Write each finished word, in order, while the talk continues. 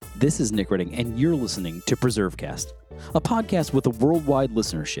This is Nick Redding, and you're listening to PreserveCast, a podcast with a worldwide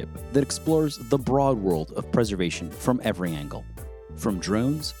listenership that explores the broad world of preservation from every angle, from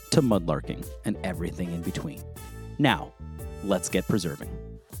drones to mudlarking and everything in between. Now, let's get preserving.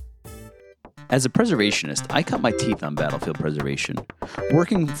 As a preservationist, I cut my teeth on battlefield preservation,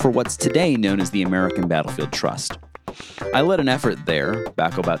 working for what's today known as the American Battlefield Trust. I led an effort there,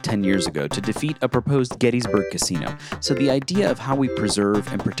 back about 10 years ago, to defeat a proposed Gettysburg casino, so the idea of how we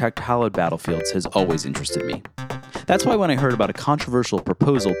preserve and protect hallowed battlefields has always interested me. That's why when I heard about a controversial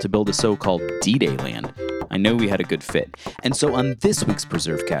proposal to build a so-called D-Day land, I knew we had a good fit. And so on this week's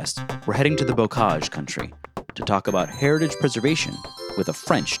PreserveCast, we're heading to the Bocage country to talk about heritage preservation with a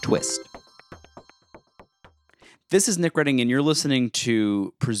French twist. This is Nick Redding, and you're listening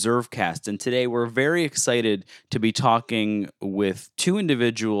to PreserveCast, and today we're very excited to be talking with two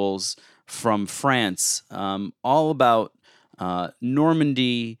individuals from France, all about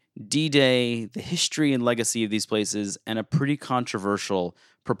Normandy, D-Day, the history and legacy of these places, and a pretty controversial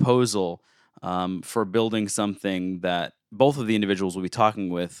proposal for building something that both of the individuals we'll be talking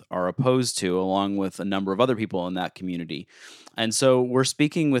with are opposed to, along with a number of other people in that community. And so we're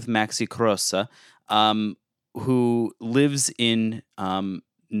speaking with Maxi Crossa, who lives in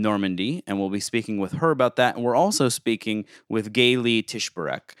Normandy, and we'll be speaking with her about that. And we're also speaking with Gaëlie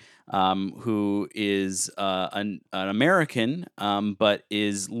Tischborek, who is an American, but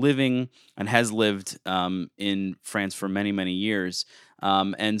is living and has lived in France for many, many years.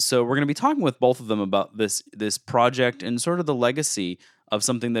 And so we're going to be talking with both of them about this project and sort of the legacy of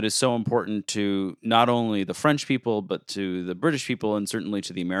something that is so important to not only the French people, but to the British people and certainly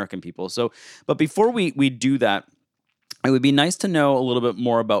to the American people. So, but before we do that, it would be nice to know a little bit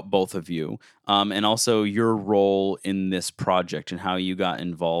more about both of you, and also your role in this project and how you got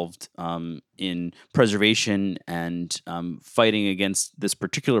involved in preservation and fighting against this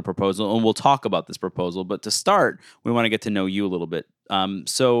particular proposal. And we'll talk about this proposal. But to start, we want to get to know you a little bit.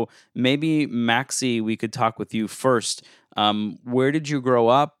 So maybe, Maxi, we could talk with you first. Where did you grow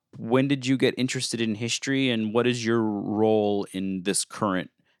up? When did you get interested in history? And what is your role in this current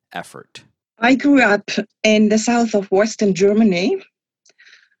effort? I grew up in the south of Western Germany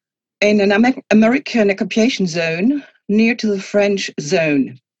in an American occupation zone near to the French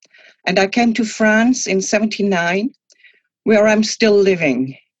zone. And I came to France in 1979, where I'm still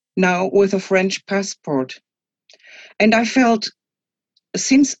living now with a French passport. And I felt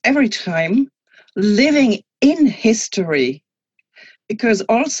since every time living in history, because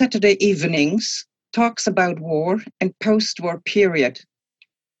all Saturday evenings talks about war and post-war period.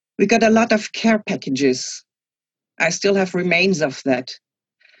 We got a lot of care packages. I still have remains of that.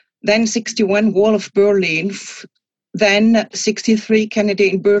 Then 61 Wall of Berlin, then 63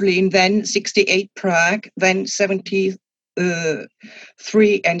 Kennedy in Berlin, then 68 Prague, then 73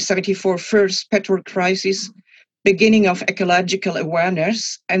 and 74 first petrol crisis, beginning of ecological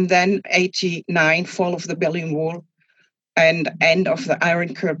awareness, and then 89 fall of the Berlin Wall and end of the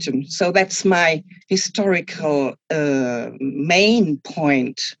Iron Curtain. So that's my historical main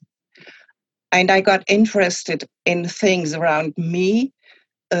point. And I got interested in things around me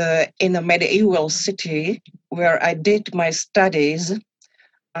in a medieval city where I did my studies.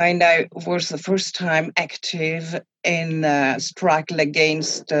 And I was the first time active in struggle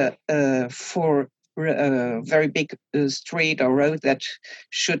against for a very big street or road that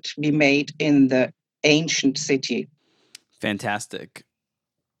should be made in the ancient city. Fantastic.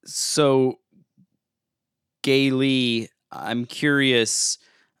 So, Gaëlie, I'm curious,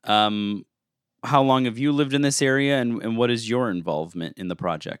 how long have you lived in this area, and what is your involvement in the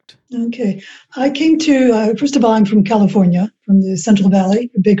project? Okay. I came to, first of all, I'm from California, from the Central Valley,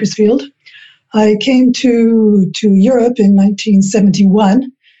 Bakersfield. I came to Europe in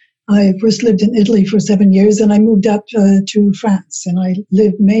 1971. I first lived in Italy for 7 years, and I moved up to France, and I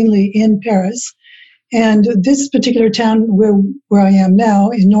lived mainly in Paris. And this particular town where I am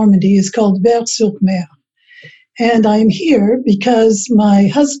now in Normandy is called Vers-sur-Mer. And I'm here because my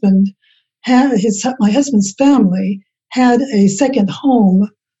husband's family had a second home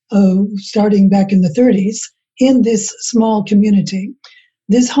starting back in the 30s in this small community.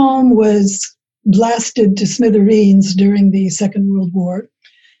 This home was blasted to smithereens during the Second World War.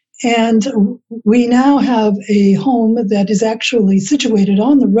 And we now have a home that is actually situated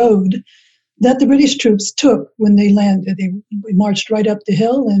on the road that the British troops took when they landed. They marched right up the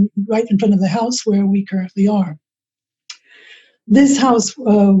hill and right in front of the house where we currently are. This house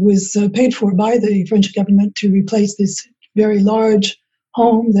was paid for by the French government to replace this very large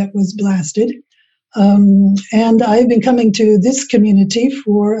home that was blasted. And I've been coming to this community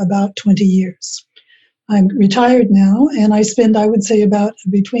for about 20 years. I'm retired now, and I spend, I would say, about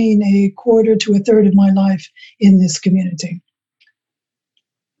between a quarter to a third of my life in this community.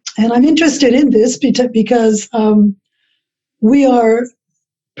 And I'm interested in this because we are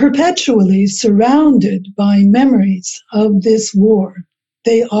perpetually surrounded by memories of this war.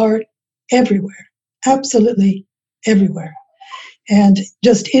 They are everywhere, absolutely everywhere. And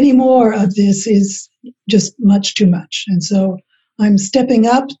just any more of this is just much too much. And so I'm stepping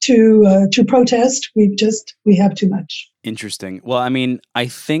up to protest. We have too much. Interesting. Well, I mean, I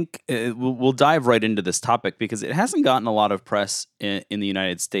think we'll dive right into this topic because it hasn't gotten a lot of press in the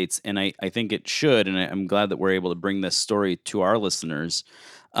United States, and I think it should, and I'm glad that we're able to bring this story to our listeners.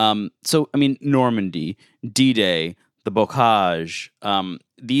 So, I mean, Normandy, D-Day, the Bocage,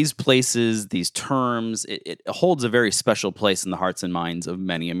 these places, these terms, it holds a very special place in the hearts and minds of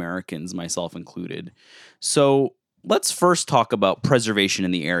many Americans, myself included. So let's first talk about preservation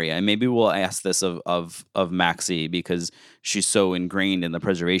in the area, and maybe we'll ask this of Maxie because she's so ingrained in the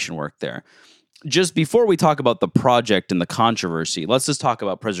preservation work there. Just before we talk about the project and the controversy, let's just talk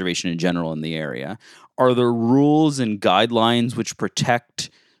about preservation in general in the area. Are there rules and guidelines which protect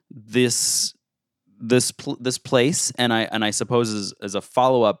this place? And I suppose as a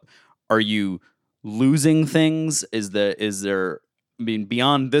follow up, are you losing things? Is there? I mean,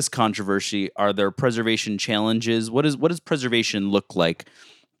 beyond this controversy, are there preservation challenges? What does preservation look like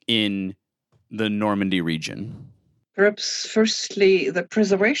in the Normandy region? Perhaps firstly, the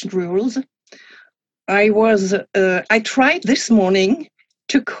preservation rules. I tried this morning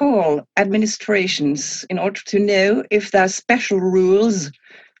to call administrations in order to know if there are special rules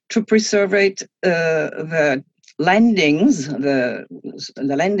to preserve the landings, the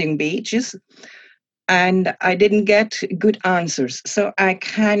landing beaches, and I didn't get good answers. So I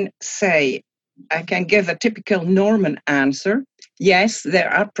can give a typical Norman answer. Yes,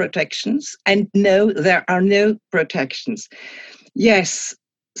 there are protections, and no, there are no protections. Yes,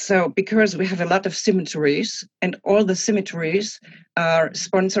 so because we have a lot of cemeteries, and all the cemeteries are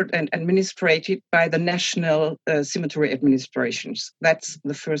sponsored and administrated by the national cemetery administrations. That's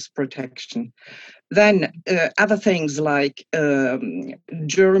the first protection. Then other things like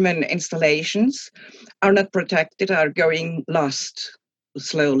German installations are not protected, are going lost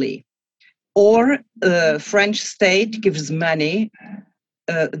slowly. Or French state gives money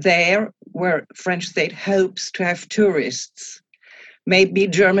there where French state hopes to have tourists. Maybe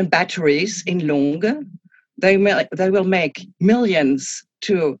German batteries in Longue, they will make millions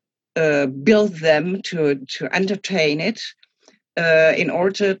to build them, to entertain it, in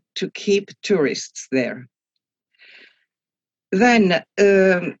order to keep tourists there. Then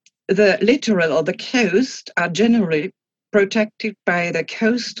the littoral or the coast are generally protected by the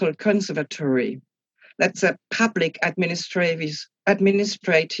Coastal Conservatory. That's a public administrative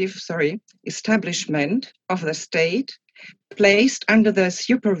establishment of the state, placed under the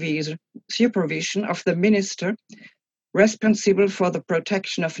supervision of the minister responsible for the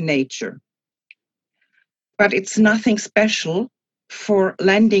protection of nature. But it's nothing special for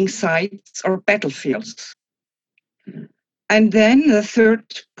landing sites or battlefields. And then the third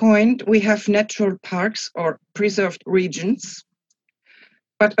point, we have natural parks or preserved regions,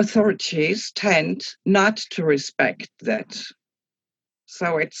 but authorities tend not to respect that.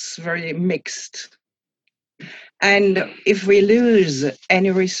 So it's very mixed. And if we lose any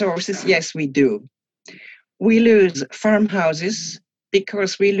resources, yes, we do. We lose farmhouses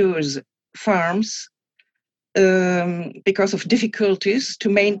because we lose farms because of difficulties to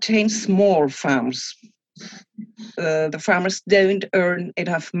maintain small farms. The farmers don't earn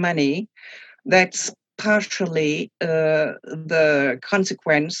enough money. That's partially the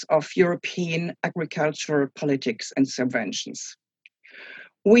consequence of European agricultural politics and subventions.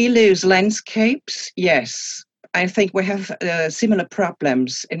 We lose landscapes, yes. I think we have similar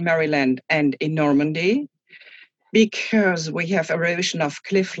problems in Maryland and in Normandy because we have erosion of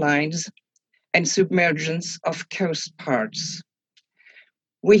cliff lines and submergence of coast parts.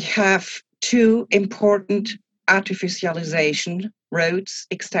 We have two important artificialization roads,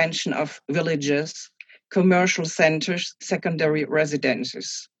 extension of villages, commercial centers, secondary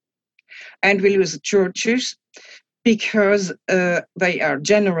residences. And we lose churches because they are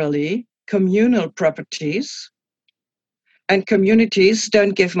generally communal properties, and communities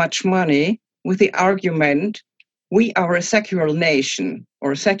don't give much money with the argument, we are a secular nation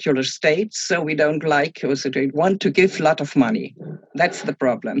or a secular state, so we don't like or so they want to give a lot of money. That's the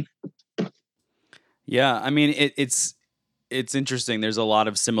problem. Yeah, I mean, it's interesting. There's a lot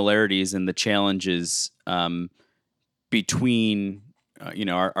of similarities in the challenges between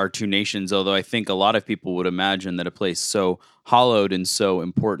our two nations, although I think a lot of people would imagine that a place so hallowed and so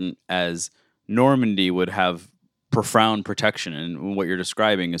important as Normandy would have profound protection, and what you're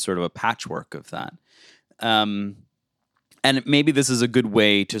describing is sort of a patchwork of that. And maybe this is a good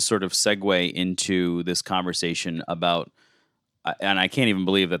way to sort of segue into this conversation about, and I can't even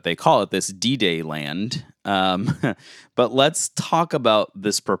believe that they call it this, D-Day land. But let's talk about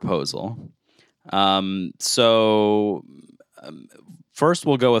this proposal. First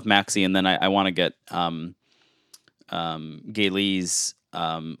we'll go with Maxi, and then I want to get Gailey's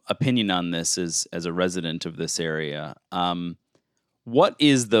opinion on this as a resident of this area. What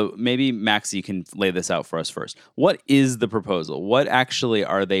is maybe Maxi, you can lay this out for us first. What is the proposal? What actually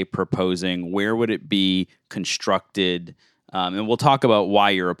are they proposing? Where would it be constructed? And we'll talk about why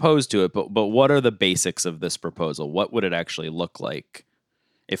you're opposed to it, but what are the basics of this proposal? What would it actually look like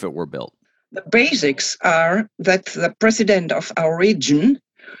if it were built? The basics are that the president of our region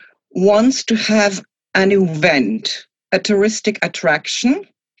wants to have an event, a touristic attraction,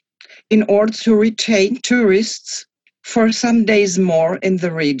 in order to retain tourists for some days more in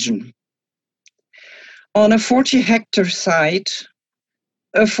the region. On a 40-hectare site,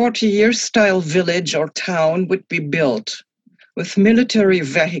 a 40-year style village or town would be built with military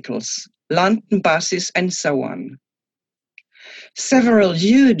vehicles, London buses, and so on. Several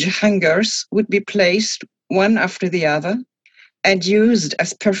huge hangars would be placed one after the other and used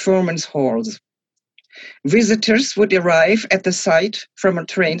as performance halls. Visitors would arrive at the site from a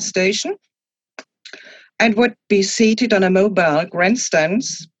train station and would be seated on a mobile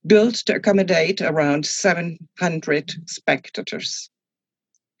grandstands built to accommodate around 700 spectators.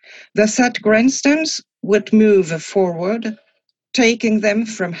 The said grandstands would move forward, taking them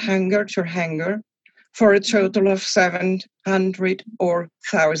from hangar to hangar for a total of 700 or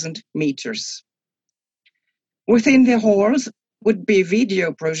 1,000 meters. Within the halls would be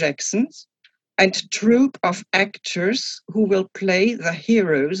video projections and troupe of actors who will play the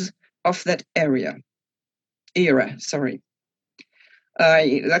heroes of that era.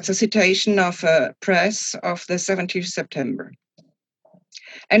 That's a citation of a press of the 17th September.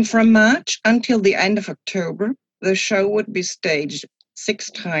 And from March until the end of October, the show would be staged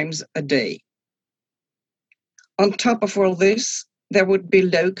 6 times a day. On top of all this, there would be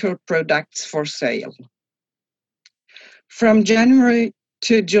local products for sale. From January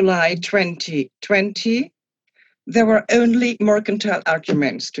to July 2020, there were only mercantile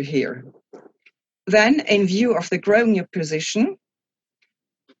arguments to hear. Then, in view of the growing opposition,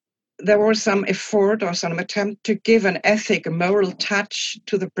 there was some effort or some attempt to give an ethic, moral touch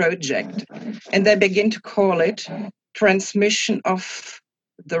to the project. And they begin to call it transmission of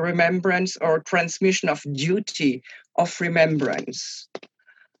the remembrance or transmission of duty of remembrance.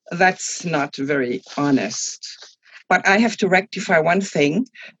 That's not very honest. But I have to rectify one thing.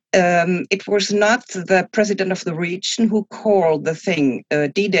 It was not the president of the region who called the thing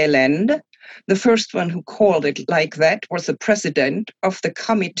D-Day land. The first one who called it like that was the president of the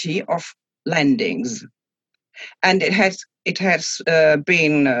Committee of Landings. And it has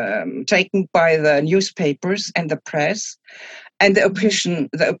been taken by the newspapers and the press, and the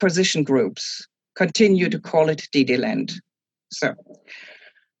opposition groups continue to call it D-Day land. So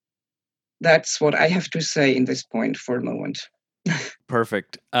that's what I have to say in this point for a moment.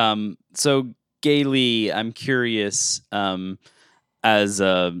 Perfect. So Gailey, I'm curious, as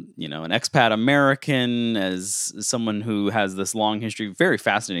an expat American, as someone who has this long history, very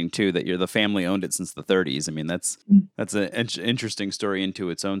fascinating too, that the family owned it since the 30s. I mean, that's an interesting story into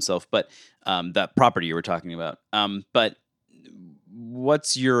its own self, but that property you were talking about. But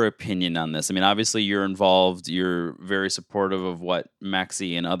what's your opinion on this? I mean, obviously you're involved, you're very supportive of what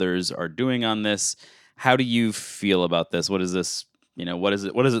Maxi and others are doing on this. How do you feel about this? What is this, what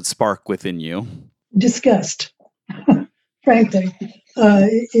does it spark within you? Disgust. Frankly,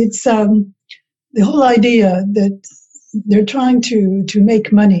 it's the whole idea that they're trying to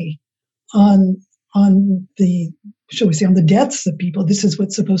make money on the, shall we say, on the deaths of people. This is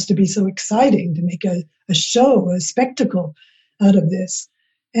what's supposed to be so exciting, to make a show, a spectacle out of this.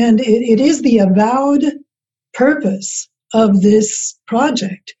 And it is the avowed purpose of this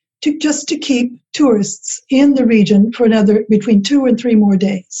project to keep tourists in the region for another between 2 and 3 more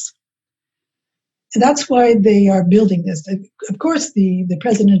days. And that's why they are building this. Of course, the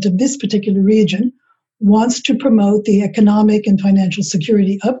president of this particular region wants to promote the economic and financial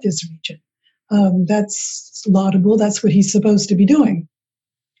security of this region. That's laudable. That's what he's supposed to be doing.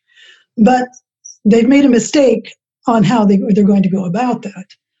 But they've made a mistake on how they're going to go about that.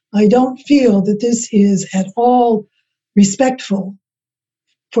 I don't feel that this is at all respectful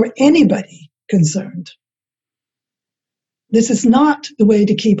for anybody concerned. This is not the way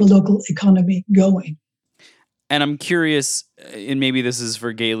to keep a local economy going. And I'm curious, and maybe this is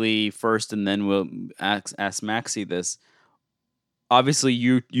for Gailey first, and then we'll ask Maxi this. Obviously,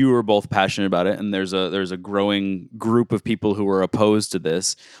 you are both passionate about it, and there's a growing group of people who are opposed to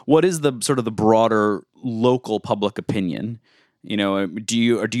this. What is the sort of the broader local public opinion? Do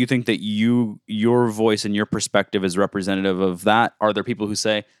you think that your voice and your perspective is representative of that? Are there people who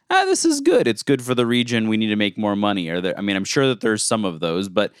say, this is good, it's good for the region, we need to make more money? I'm sure that there's some of those,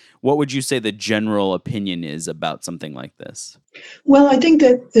 but what would you say the general opinion is about something like this? Well, I think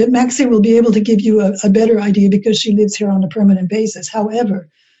that Maxi will be able to give you a better idea because she lives here on a permanent basis. However,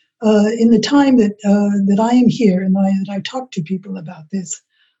 in the time that I am here and that I talk to people about this,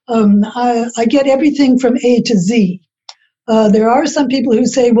 I get everything from A to Z. There are some people who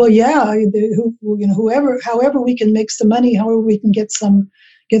say, well, yeah, however we can make some money, however we can get some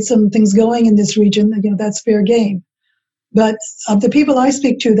things going in this region, that's fair game. But of the people I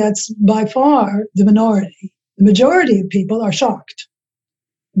speak to, that's by far the minority. The majority of people are shocked,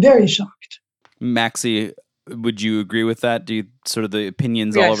 very shocked. Maxi, would you agree with that? Do you sort of the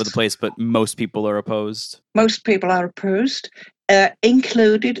opinions all over the place, but most people are opposed? Most people are opposed,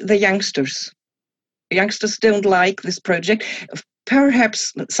 included the youngsters. The youngsters don't like this project.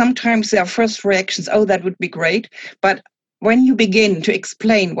 Perhaps sometimes their first reactions, that would be great. But when you begin to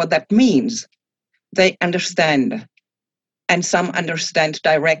explain what that means, they understand. And some understand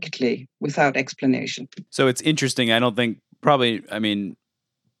directly without explanation. So it's interesting. I don't think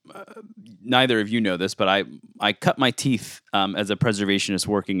neither of you know this, but I cut my teeth as a preservationist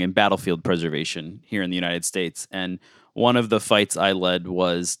working in battlefield preservation here in the United States. And one of the fights I led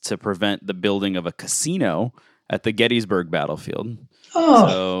was to prevent the building of a casino at the Gettysburg battlefield.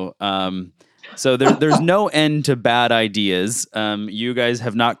 Oh. So there's no end to bad ideas. You guys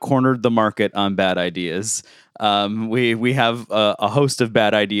have not cornered the market on bad ideas. We have a host of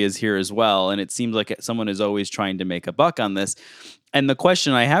bad ideas here as well, and it seems like someone is always trying to make a buck on this. And the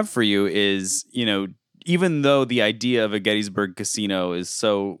question I have for you is, even though the idea of a Gettysburg casino is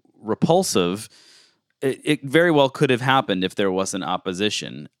so repulsive, it very well could have happened if there wasn't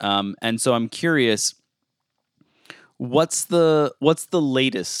opposition. And so I'm curious, what's the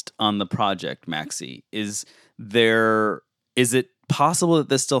latest on the project, Maxi? Is it possible that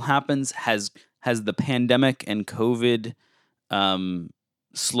this still happens? Has the pandemic and COVID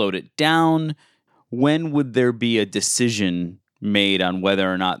slowed it down? When would there be a decision made on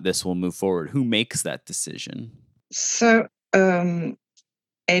whether or not this will move forward? Who makes that decision? So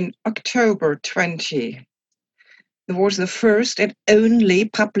in October 20, there was the first and only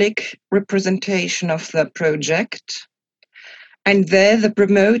public representation of the project. And there the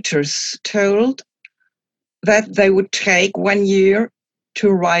promoters told that they would take 1 year to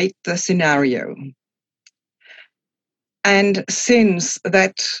write the scenario. And since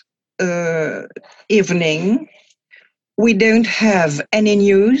that evening, we don't have any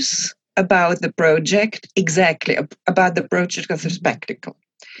news about the project, exactly about the project of the spectacle.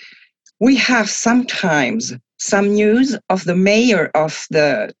 We have sometimes some news of the mayor of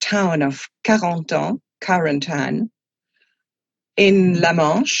the town of Carentan in La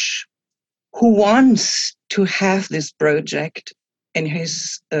Manche, who wants to have this project in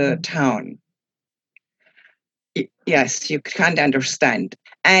his town. Yes, you can't understand.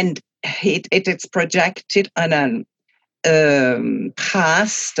 And it's projected on a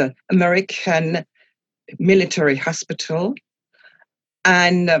past American military hospital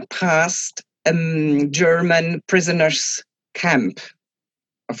and past German prisoners camp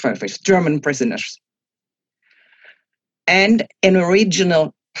of German prisoners, and in a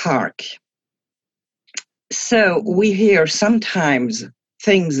regional park. So we hear sometimes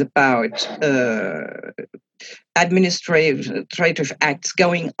things about administrative acts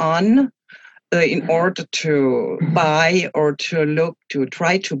going on in order to buy or to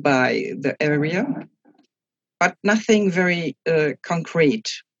try to buy the area, but nothing very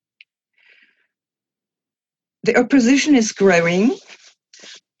concrete. The opposition is growing.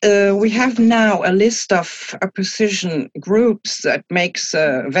 We have now a list of opposition groups that makes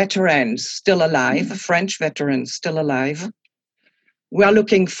veterans still alive, French veterans still alive. We are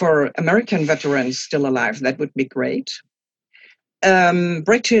looking for American veterans still alive. That would be great.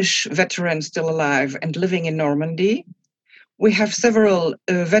 British veterans still alive and living in Normandy. We have several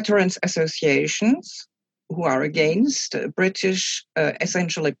veterans associations who are against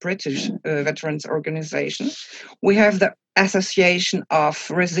essentially British veterans organizations. We have the Association of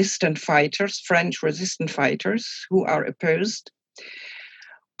Resistant Fighters, French resistant fighters, who are opposed.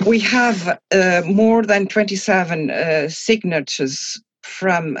 We have more than 27 signatures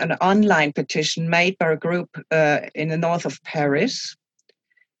from an online petition made by a group in the north of Paris.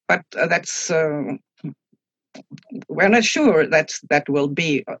 But that's we're not sure that will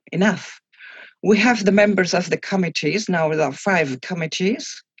be enough. We have the members of the committees. Now there are 5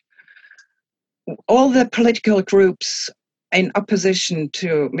 committees. All the political groups in opposition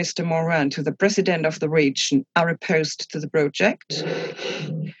to Mr. Morin, to the president of the region, are opposed to the project.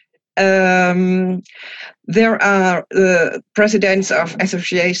 There are presidents of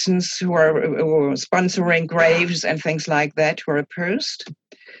associations who are sponsoring graves and things like that who are opposed.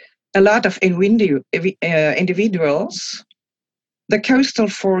 A lot of individuals, the Coastal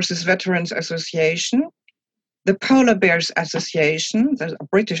Forces Veterans Association, the Polar Bears Association, the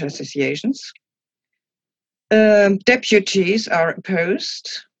British associations, deputies are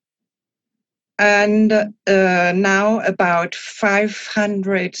opposed. And now about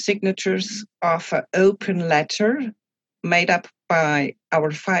 500 signatures of an open letter made up by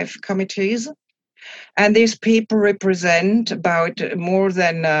our 5 committees. And these people represent about more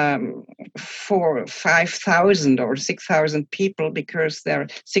than 5,000 or 6,000 people, because they're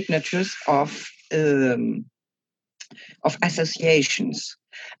signatures of associations.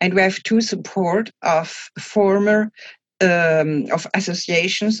 And we have to support of former of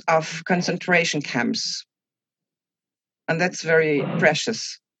associations of concentration camps. And that's very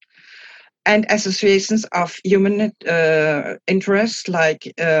precious. And associations of human interest,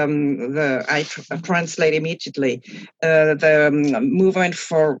 like I translate immediately, the movement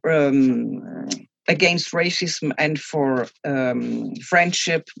for against racism and for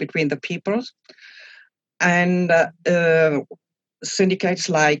friendship between the peoples, and syndicates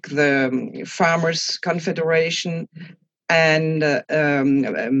like the Farmers Confederation, and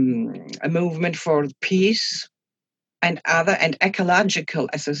a movement for peace, and other, and ecological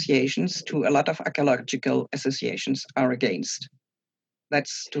associations. To a lot of ecological associations are against.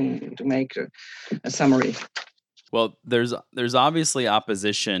 That's to make a summary. Well, there's obviously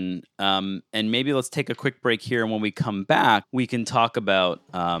opposition, and maybe let's take a quick break here, and when we come back, we can talk about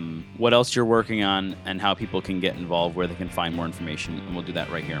what else you're working on and how people can get involved, where they can find more information, and we'll do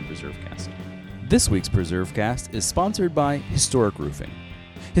that right here on PreserveCast. This week's PreserveCast is sponsored by Historic Roofing.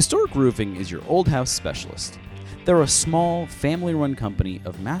 Historic Roofing is your old house specialist. They're a small, family-run company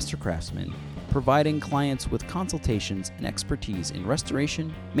of master craftsmen providing clients with consultations and expertise in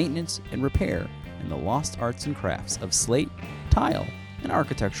restoration, maintenance, and repair in the lost arts and crafts of slate, tile, and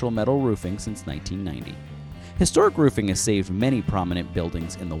architectural metal roofing since 1990. Historic Roofing has saved many prominent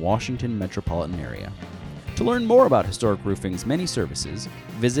buildings in the Washington metropolitan area. To learn more about Historic Roofing's many services,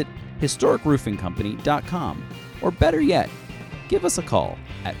 visit historicroofingcompany.com, or better yet, give us a call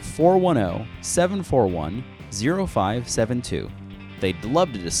at 410-741-0572. They'd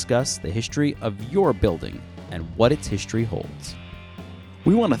love to discuss the history of your building and what its history holds.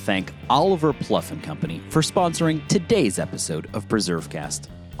 We want to thank Oliver Pluff & Company for sponsoring today's episode of PreserveCast.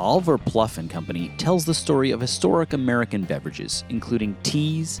 Oliver Pluff & Company tells the story of historic American beverages, including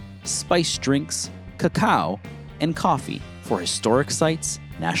teas, spiced drinks, cacao, and coffee for historic sites,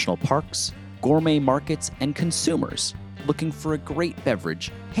 national parks, gourmet markets, and consumers looking for a great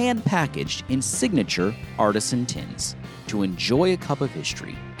beverage hand-packaged in signature artisan tins. To enjoy a cup of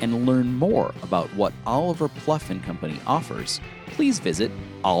history and learn more about what Oliver Pluff & Company offers, please visit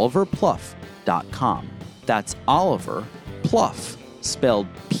oliverpluff.com. That's Oliver Pluff, spelled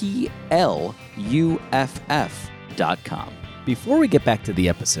Pluff.com. Before we get back to the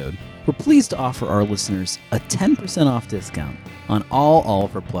episode, we're pleased to offer our listeners a 10% off discount on all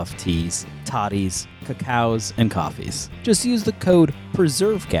Oliver Pluff teas, toddies, cacaos, and coffees. Just use the code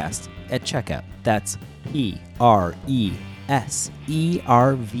PreserveCast at checkout. That's PRESERVECAST,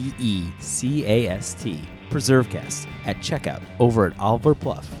 PreserveCast at checkout over at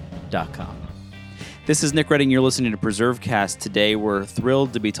oliverpluff.com. This is Nick Redding. You're listening to PreserveCast. Today, we're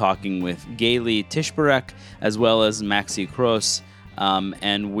thrilled to be talking with Gayle Tischberek as well as Maxi Kroos,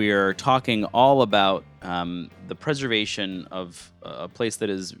 and we're talking all about the preservation of a place that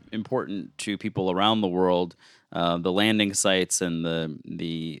is important to people around the world, the landing sites and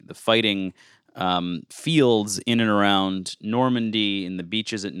the fighting fields in and around Normandy, in the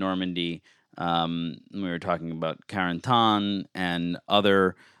beaches at Normandy. We were talking about Carentan and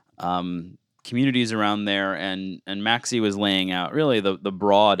other communities around there, and Maxi was laying out really the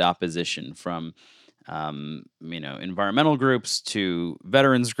broad opposition from environmental groups to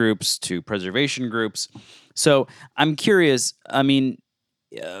veterans groups to preservation groups. So I'm curious, are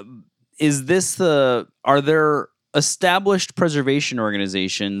there established preservation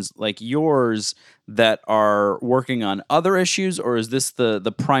organizations like yours that are working on other issues, or is this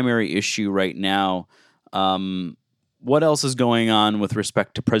the primary issue right now? What else is going on with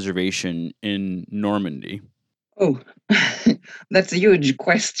respect to preservation in Normandy? Oh, that's a huge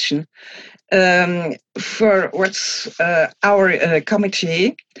question. For what's our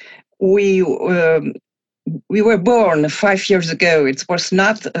committee, we we were born 5 years ago. It was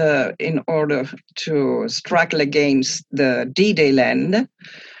not in order to struggle against the D-Day land,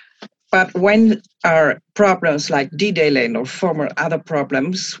 but when our problems like D-Day land or former other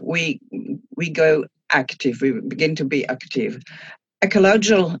problems, we go active. We begin to be active.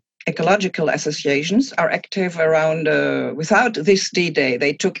 Ecological associations are active around. Without this D-Day,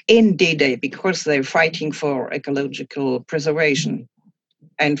 they took in D-Day because they're fighting for ecological preservation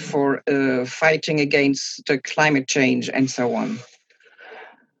and for fighting against the climate change and so on.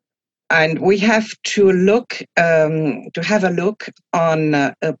 And we have to have a look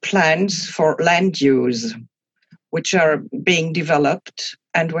on plans for land use, which are being developed,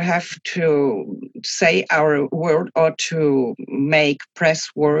 and we have to say our word or to make press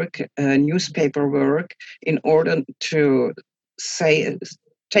work, newspaper work, in order to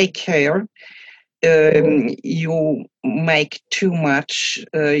take care. You make too much,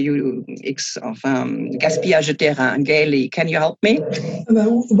 gaspillage de terrain. Gaily, can you help me?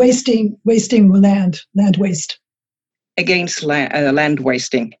 Wasting land waste. Against land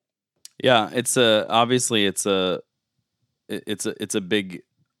wasting. Yeah, it's obviously it's a big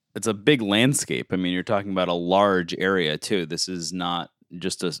landscape. I mean, you're talking about a large area too. This is not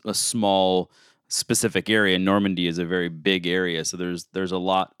just a small specific area. Normandy is a very big area, so there's a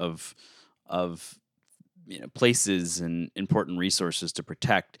lot of places and important resources to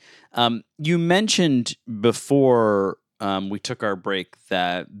protect. You mentioned before we took our break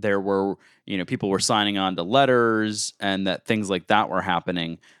that there were people were signing on to letters and that things like that were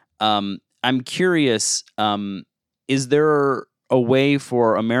happening. I'm curious, is there a way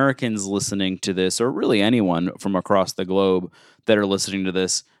for Americans listening to this, or really anyone from across the globe that are listening to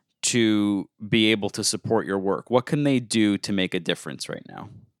this, to be able to support your work? What can they do to make a difference right now?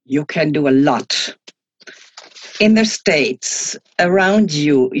 You can do a lot. In the States, around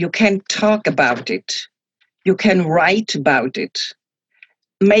you, you can talk about it. You can write about it,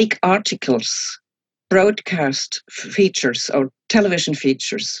 make articles, broadcast features or television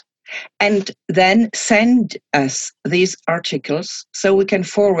features, and then send us these articles so we can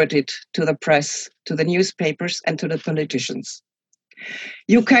forward it to the press, to the newspapers, and to the politicians.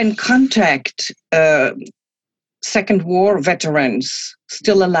 You can contact Second War veterans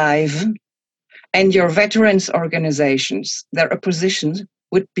still alive, and your veterans organizations. Their opposition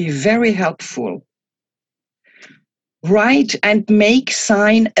would be very helpful. Write and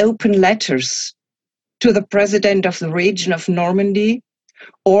sign open letters to the president of the region of Normandy,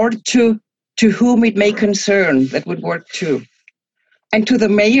 or to whom it may concern. That would work too. And to the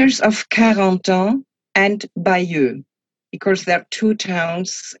mayors of Carentan and Bayeux, because there are two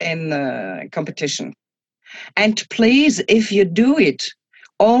towns in competition. And please, if you do it,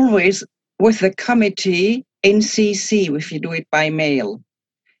 always with the committee in CC, if you do it by mail.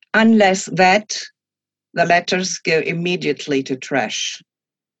 Unless that, the letters go immediately to trash.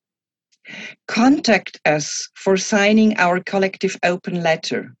 Contact us for signing our collective open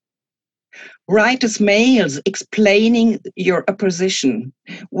letter. Write us mails explaining your opposition.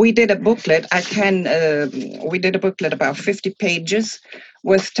 We did a booklet. We did a booklet about 50 pages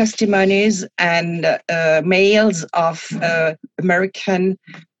with testimonies and mails of American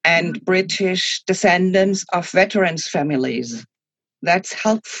and British descendants of veterans' families. That's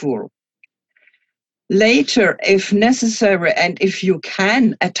helpful. Later, if necessary, and if you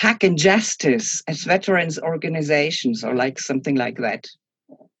can, attack injustice as veterans organizations or like something like that.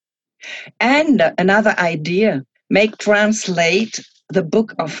 And another idea, translate the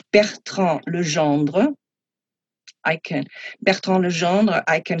book of Bertrand Legendre. Bertrand Legendre,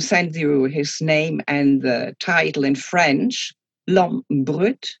 I can send you his name and the title in French, L'Homme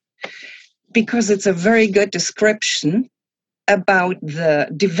Brut, because it's a very good description about the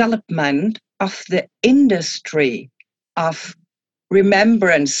development of the industry of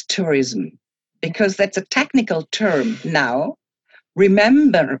remembrance tourism, because that's a technical term now.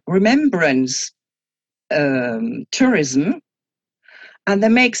 Remembrance tourism, and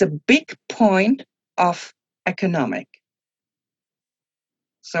that makes a big point of economic.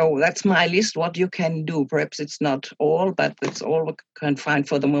 So that's my list, what you can do. Perhaps it's not all, but it's all we can find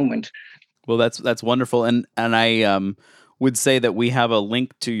for the moment. Well, that's wonderful. And I would say that we have a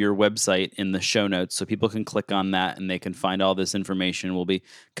link to your website in the show notes, so people can click on that and they can find all this information. We'll be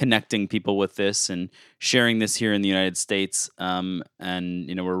connecting people with this and sharing this here in the United States. And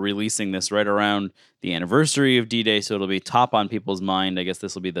we're releasing this right around the anniversary of D-Day, so it'll be top on people's mind. I guess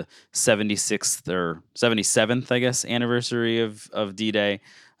this will be the 76th or 77th, I guess, anniversary of D-Day.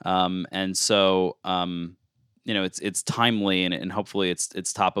 And so it's timely and hopefully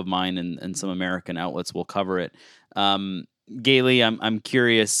it's top of mind and some American outlets will cover it. Gayle, I'm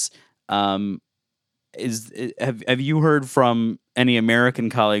curious. Have you heard from any American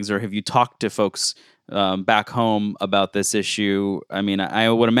colleagues, or have you talked to folks back home about this issue? I mean, I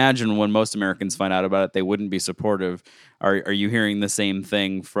would imagine when most Americans find out about it, they wouldn't be supportive. Are you hearing the same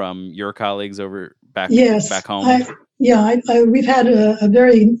thing from your colleagues back home? We've had a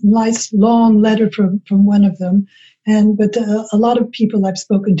very nice long letter from one of them, but a lot of people I've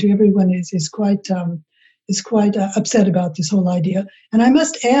spoken to, everyone is quite upset about this whole idea. And I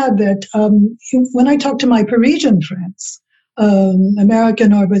must add that when I talk to my Parisian friends,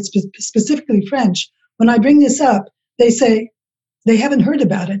 American but specifically French, when I bring this up, they say they haven't heard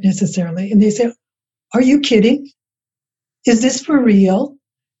about it necessarily, and they say, "Are you kidding? Is this for real?"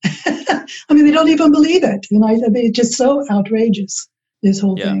 I mean, they don't even believe it. It's just so outrageous, this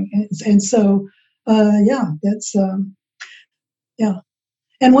whole thing. And so, that's.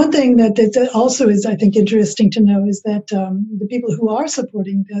 And one thing that also is, I think, interesting to know is that the people who are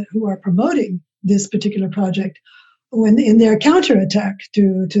who are promoting this particular project, when in their counterattack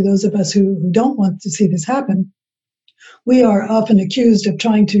to those of us who don't want to see this happen, we are often accused of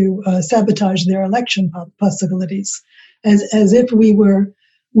trying to sabotage their election possibilities, as if we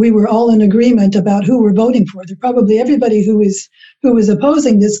were all in agreement about who we're voting for. They're probably everybody who is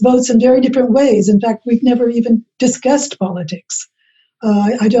opposing this votes in very different ways. In fact, we've never even discussed politics.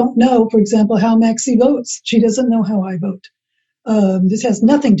 I don't know, for example, how Maxi votes. She doesn't know how I vote. This has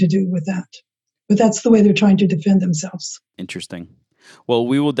nothing to do with that. But that's the way they're trying to defend themselves. Interesting. Well,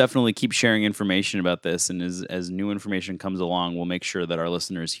 we will definitely keep sharing information about this, and as new information comes along, we'll make sure that our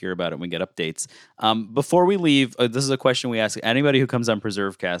listeners hear about it and we get updates. Before we leave, this is a question we ask anybody who comes on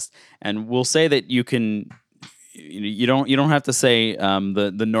PreserveCast, and we'll say that you can, you don't have to say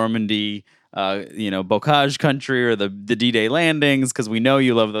the Normandy, Bocage country or the D-Day landings, because we know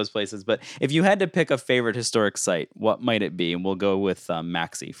you love those places. But if you had to pick a favorite historic site, what might it be? And we'll go with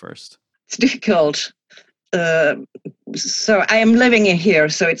Maxi first. It's difficult. So I am living in here,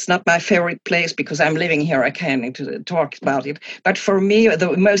 so it's not my favorite place because I'm living here. I can't talk about it. But for me,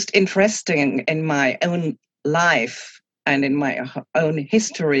 the most interesting in my own life and in my own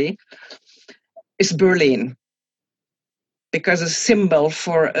history is Berlin, because a symbol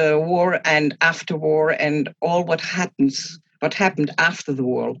for war and after war and all what happened after the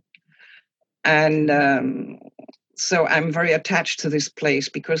war. And so I'm very attached to this place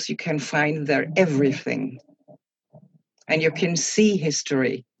because you can find there everything. And you can see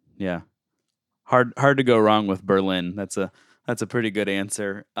history. Yeah. Hard to go wrong with Berlin. That's a pretty good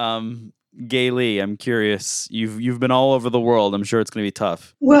answer. Gayle, I'm curious. You've been all over the world. I'm sure it's going to be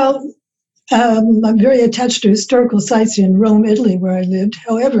tough. Well, I'm very attached to historical sites in Rome, Italy, where I lived.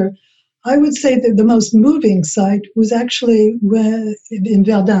 However, I would say that the most moving site was actually in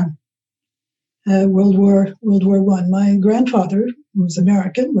Verdun, World War I. My grandfather, who was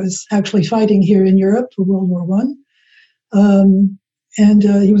American, was actually fighting here in Europe for World War I. And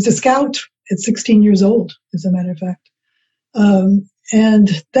he was a scout at 16 years old, as a matter of fact.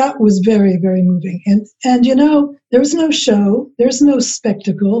 And that was very, very moving. And there was no show, there's no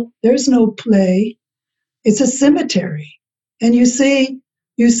spectacle, there's no play. It's a cemetery. And you see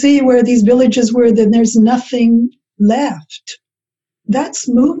where these villages were, then there's nothing left. That's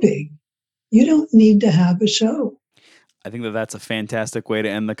moving. You don't need to have a show. I think that's a fantastic way to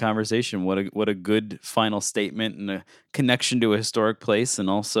end the conversation. What a good final statement, and a connection to a historic place, and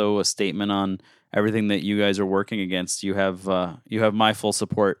also a statement on everything that you guys are working against. You have my full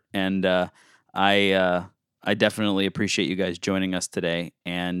support, and I definitely appreciate you guys joining us today,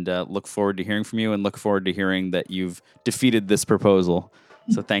 and look forward to hearing from you, and look forward to hearing that you've defeated this proposal.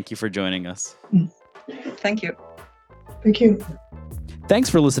 So thank you for joining us. Thank you. Thank you. Thanks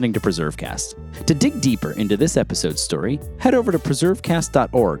for listening to PreserveCast. To dig deeper into this episode's story, head over to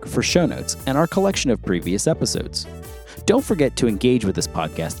preservecast.org for show notes and our collection of previous episodes. Don't forget to engage with this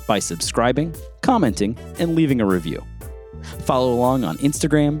podcast by subscribing, commenting, and leaving a review. Follow along on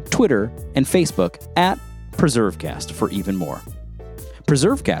Instagram, Twitter, and Facebook at PreserveCast for even more.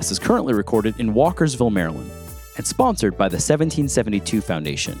 PreserveCast is currently recorded in Walkersville, Maryland, and sponsored by the 1772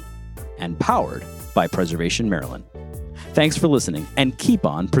 Foundation, and powered by Preservation Maryland. Thanks for listening, and keep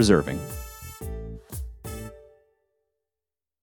on preserving.